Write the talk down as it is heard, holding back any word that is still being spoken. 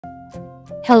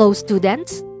Hello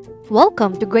students!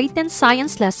 Welcome to Grade 10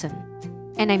 Science Lesson.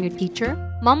 And I'm your teacher,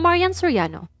 Ma'am Marian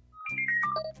Soriano.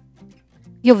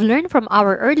 You've learned from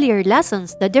our earlier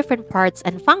lessons the different parts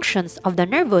and functions of the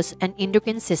nervous and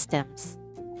endocrine systems.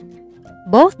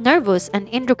 Both nervous and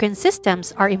endocrine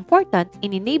systems are important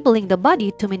in enabling the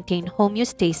body to maintain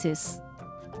homeostasis.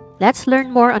 Let's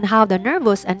learn more on how the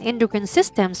nervous and endocrine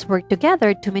systems work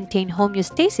together to maintain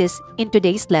homeostasis in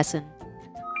today's lesson.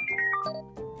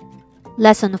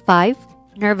 Lesson 5.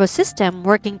 Nervous system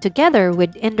working together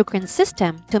with endocrine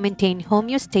system to maintain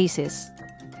homeostasis.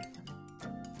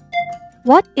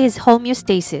 What is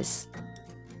homeostasis?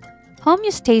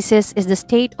 Homeostasis is the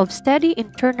state of steady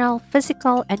internal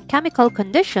physical and chemical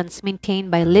conditions maintained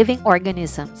by living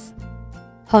organisms.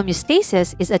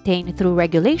 Homeostasis is attained through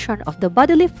regulation of the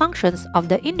bodily functions of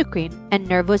the endocrine and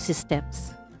nervous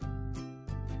systems.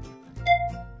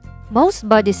 Most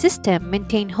body systems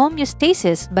maintain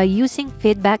homeostasis by using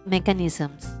feedback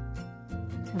mechanisms.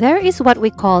 There is what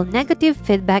we call negative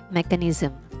feedback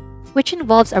mechanism, which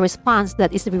involves a response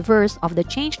that is the reverse of the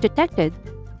change detected.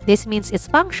 This means its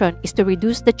function is to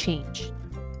reduce the change.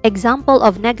 Example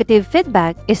of negative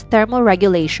feedback is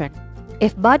thermoregulation.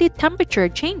 If body temperature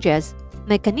changes,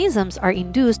 mechanisms are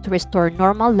induced to restore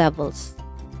normal levels.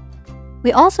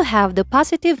 We also have the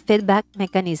positive feedback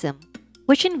mechanism,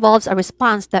 which involves a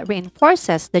response that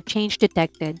reinforces the change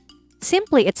detected.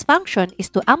 Simply, its function is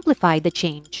to amplify the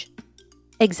change.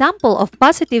 Example of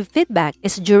positive feedback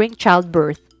is during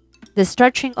childbirth. The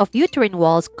stretching of uterine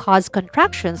walls causes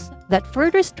contractions that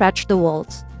further stretch the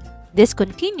walls. This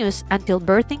continues until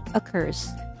birthing occurs.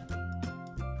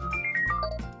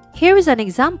 Here is an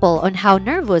example on how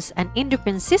nervous and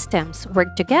endocrine systems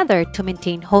work together to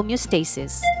maintain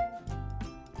homeostasis.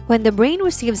 When the brain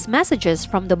receives messages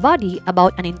from the body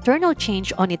about an internal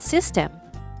change on its system,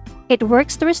 it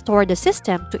works to restore the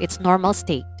system to its normal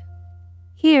state.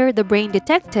 Here, the brain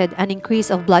detected an increase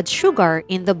of blood sugar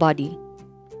in the body.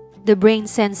 The brain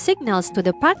sends signals to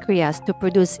the pancreas to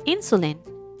produce insulin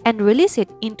and release it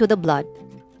into the blood.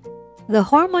 The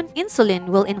hormone insulin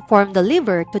will inform the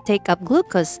liver to take up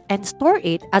glucose and store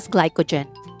it as glycogen.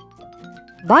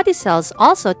 Body cells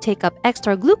also take up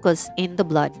extra glucose in the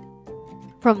blood.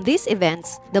 From these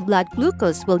events, the blood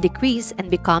glucose will decrease and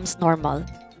becomes normal.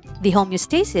 The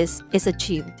homeostasis is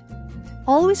achieved.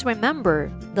 Always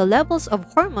remember, the levels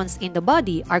of hormones in the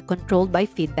body are controlled by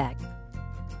feedback.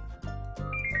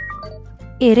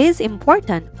 It is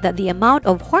important that the amount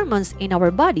of hormones in our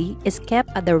body is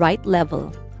kept at the right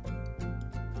level.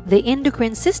 The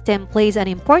endocrine system plays an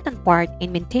important part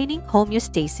in maintaining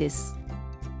homeostasis.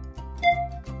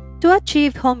 To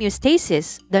achieve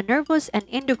homeostasis, the nervous and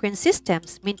endocrine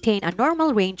systems maintain a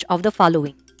normal range of the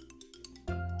following: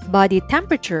 body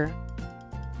temperature,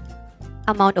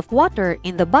 amount of water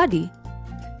in the body,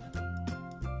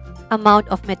 amount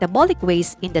of metabolic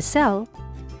waste in the cell,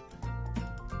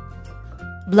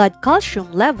 blood calcium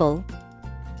level,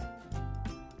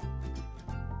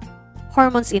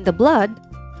 hormones in the blood,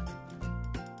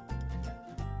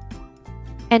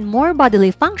 and more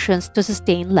bodily functions to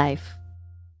sustain life.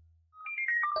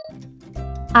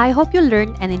 I hope you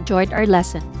learned and enjoyed our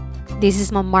lesson. This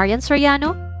is Ma'am Marian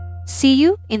Soriano. See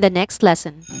you in the next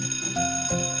lesson.